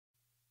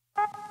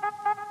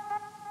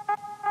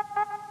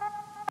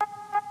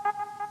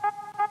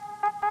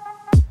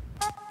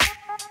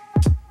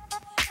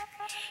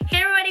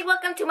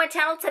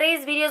channel.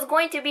 Today's video is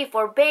going to be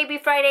for Baby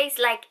Fridays.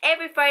 Like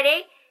every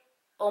Friday,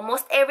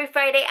 almost every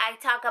Friday, I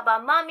talk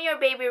about mommy or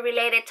baby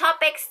related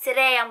topics.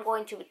 Today I'm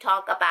going to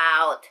talk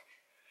about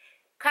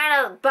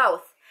kind of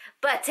both.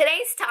 But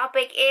today's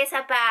topic is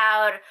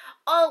about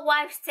Old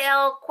Wives'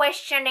 Tale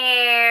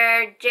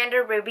questionnaire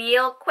gender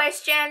reveal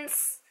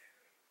questions.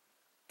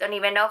 Don't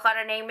even know how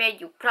to name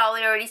it. You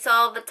probably already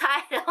saw the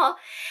title.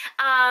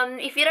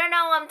 If you don't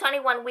know, I'm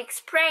 21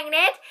 weeks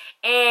pregnant,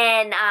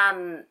 and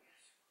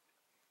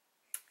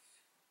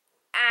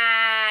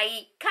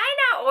I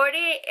kinda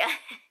already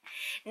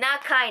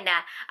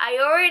I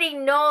already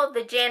know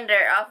the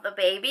gender of the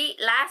baby.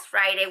 Last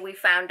Friday we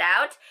found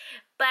out,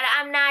 but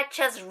I'm not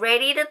just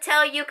ready to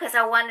tell you because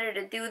I wanted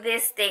to do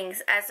these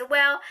things as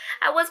well.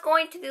 I was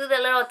going to do the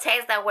little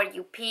test that where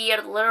you pee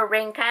or the little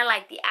ring, kind of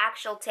like the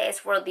actual test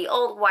for the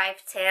Old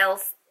Wives'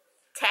 Tales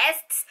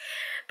tests,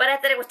 but I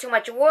thought it was too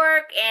much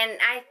work, and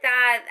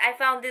I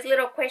found this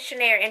little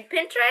questionnaire in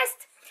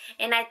Pinterest,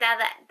 and I thought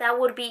that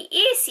would be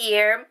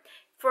easier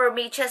for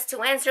me just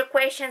to answer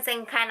questions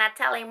and kind of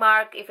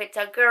telemark if it's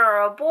a girl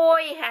or a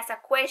boy. It has a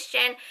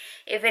question.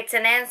 If it's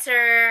an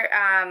answer,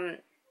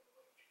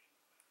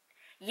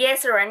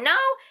 yes or a no,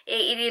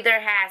 it either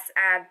has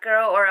a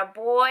girl or a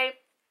boy.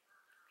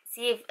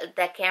 See if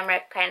the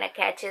camera kind of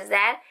catches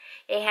that.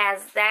 It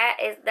has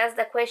that. That's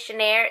the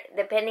questionnaire.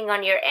 Depending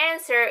on your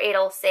answer,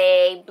 it'll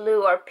say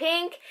blue or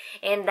pink,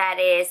 and that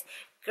is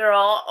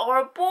girl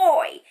or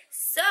boy.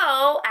 So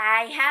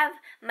I have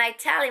my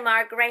tally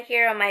mark right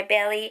here on my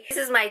belly. This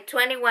is my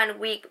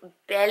 21-week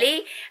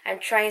belly. I'm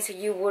trying so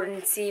you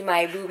wouldn't see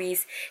my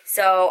boobies.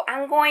 So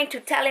I'm going to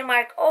tally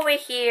mark over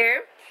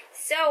here.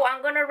 So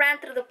I'm gonna run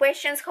through the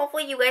questions.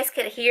 Hopefully you guys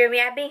can hear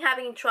me. I've been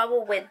having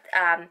trouble with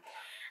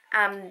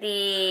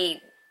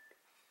the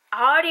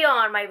audio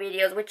on my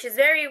videos, which is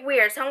very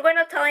weird. So I'm going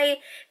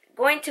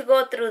to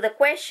go through the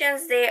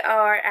questions. They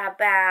are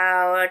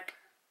about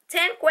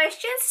 10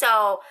 questions,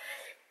 so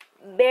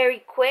very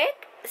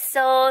quick.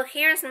 So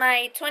here's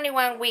my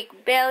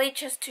 21-week belly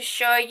just to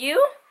show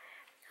you.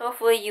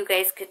 Hopefully you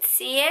guys could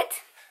see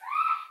it.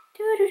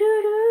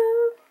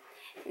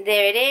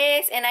 There it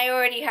is, and I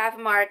already have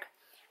marked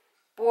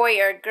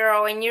boy or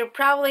girl, and you're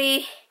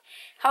probably,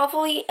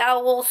 hopefully I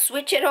will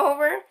switch it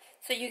over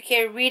so you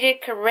can read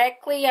it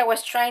correctly. I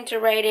was trying to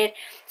write it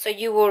so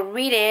you will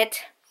read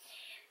it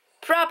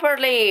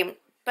properly,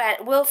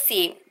 but we'll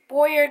see.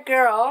 Boy or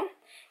girl.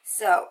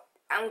 So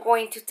I'm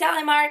going to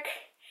tally mark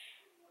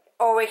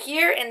over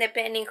here, and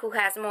depending who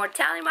has more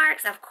tally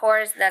marks, of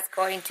course, that's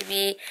going to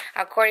be,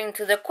 according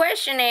to the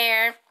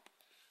questionnaire,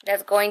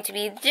 that's going to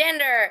be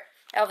gender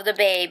of the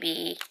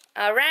baby.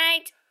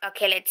 Alright?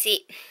 Okay, let's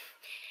see.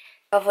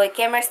 Hopefully the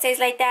camera stays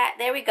like that.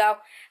 There we go.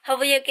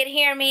 Hopefully you can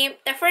hear me.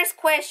 The first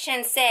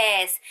question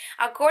says,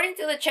 according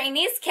to the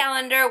Chinese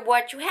calendar,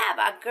 what you have,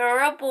 a girl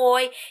or a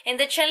boy. In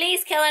the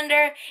Chinese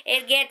calendar,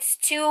 it gets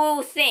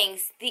two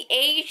things. The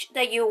age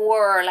that you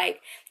were,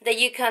 like, that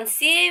you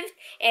conceived,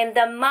 and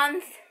the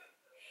month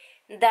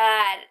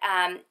that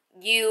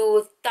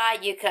you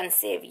thought you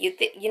conceived.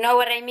 You know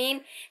what I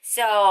mean?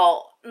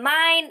 So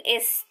mine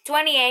is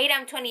 28.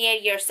 I'm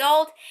 28 years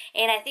old,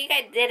 and I think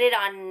I did it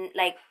on,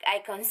 like, I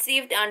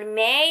conceived on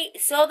May.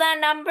 So that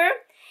number,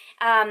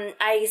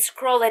 I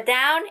scroll it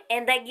down,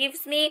 and that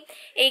gives me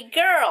a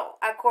girl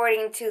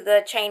according to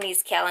the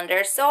Chinese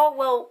calendar. So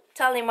we'll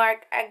tally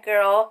mark a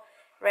girl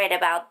right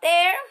about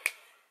there.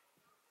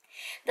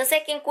 The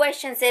second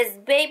question says,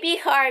 baby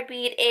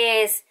heartbeat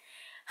is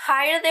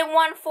higher than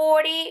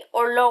 140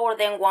 or lower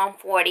than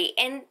 140,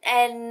 and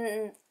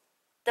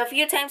the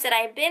few times that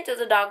I've been to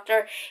the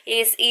doctor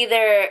is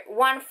either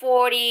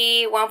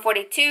 140,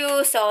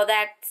 142, so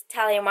that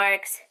tally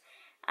marks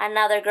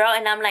another girl,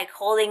 and I'm like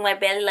holding my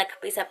belly like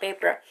a piece of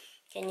paper.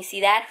 Can you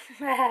see that?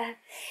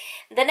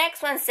 The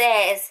next one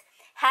says,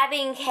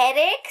 having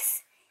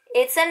headaches,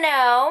 it's a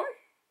no.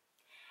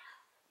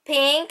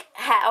 Pink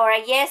or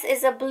a yes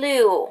is a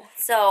blue.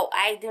 So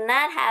I do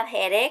not have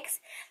headaches.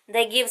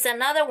 That gives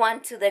another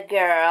one to the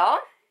girl.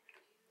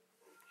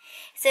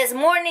 It says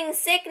morning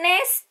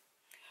sickness.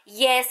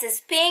 Yes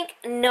is pink,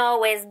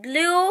 no is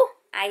blue.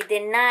 I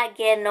did not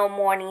get no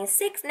morning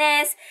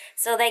sickness.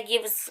 So that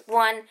gives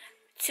one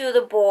to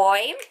the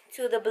boy,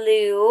 to the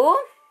blue.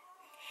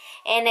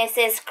 And it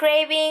says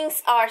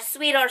cravings are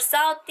sweet or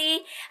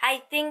salty.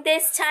 I think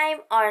this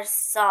time are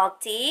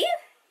salty.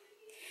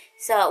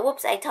 So,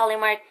 whoops, I totally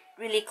marked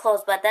really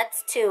close, but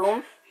that's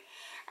 2.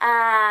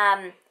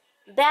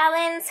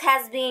 Balance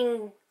has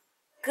been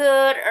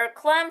good or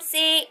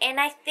clumsy, and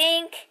I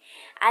think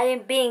I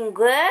am being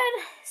good.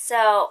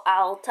 So,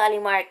 I'll tally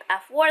mark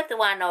a 4th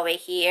one over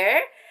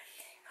here.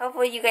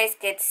 Hopefully you guys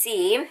could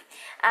see.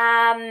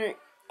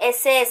 It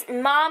says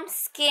mom's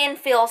skin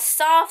feels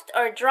soft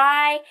or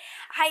dry.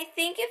 I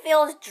think it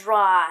feels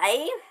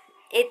dry.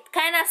 It's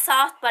kind of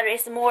soft, but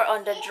it's more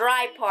on the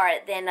dry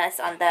part than it's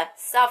on the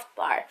soft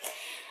part.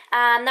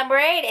 Number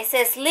 8, it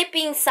says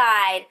sleeping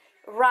side.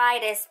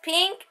 Right is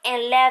pink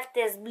and left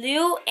is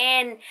blue,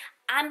 and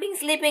I'm been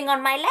sleeping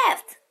on my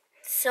left.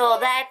 So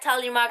that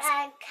tally marks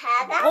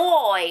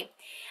boy.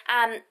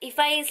 if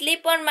I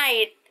sleep on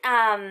my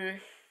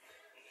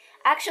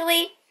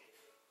actually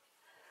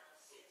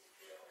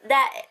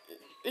that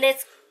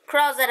let's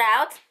cross it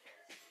out.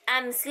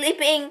 I'm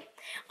sleeping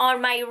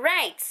on my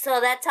right, so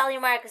that tally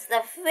mark is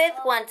the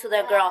 5th one to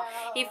the girl.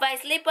 If I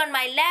sleep on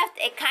my left,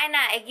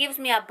 it gives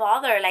me a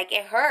bother, like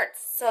it hurts.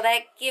 So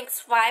that gives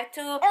 5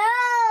 to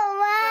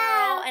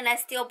girl, and a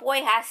still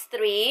boy has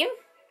 3.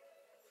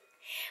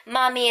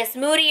 Mommy is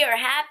moody or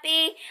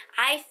happy.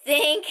 I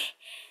think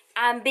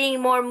I'm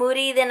being more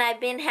moody than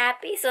I've been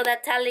happy, so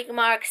that tally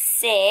mark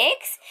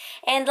 6.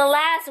 And the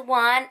last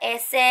one,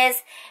 it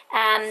says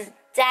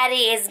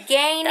Daddy is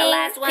gaining. The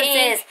last one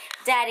says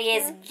Daddy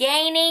is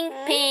gaining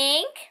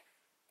pink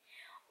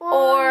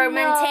or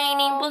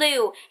maintaining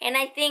blue. And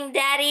I think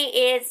Daddy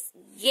is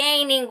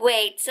gaining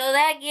weight. So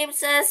that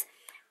gives us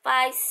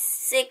 5,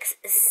 6,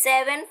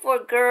 7 for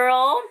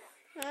girl.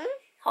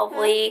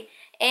 Hopefully.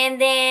 And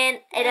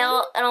then it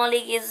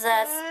only gives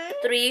us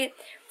 3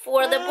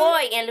 for the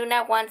boy. And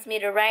Luna wants me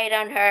to write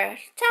on her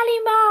tally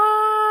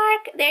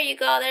mark. There you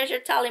go. There's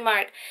your tally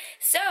mark.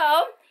 So,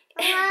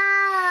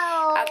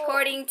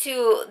 according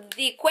to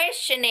the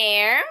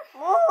questionnaire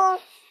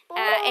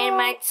and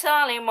my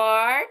tally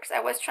marks, I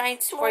was trying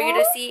for you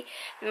to see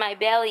my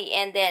belly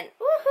and then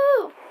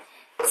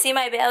see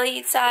my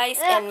belly size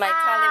and my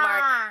tally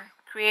mark.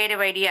 Creative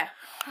idea.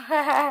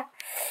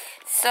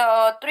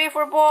 So 3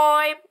 for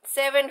boy,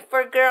 7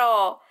 for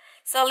girl.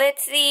 So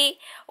let's see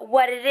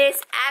what it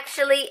is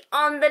actually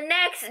on the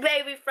next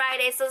Baby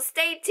Friday. So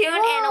stay tuned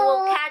and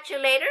we'll catch you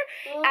later.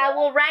 I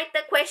will write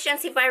the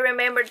questions if I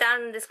remember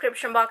down in the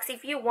description box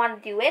if you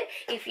want to do it.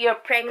 If you're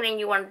pregnant and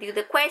you want to do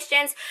the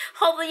questions.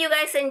 Hopefully you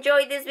guys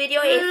enjoyed this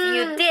video. If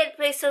you did,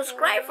 please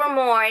subscribe for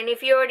more. And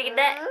if you already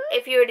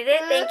did,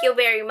 thank you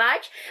very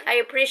much. I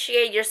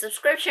appreciate your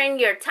subscription,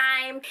 your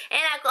time.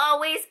 And like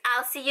always,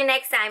 I'll see you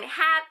next time.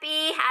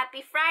 Happy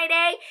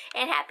Friday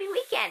and happy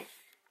weekend.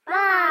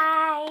 Bye.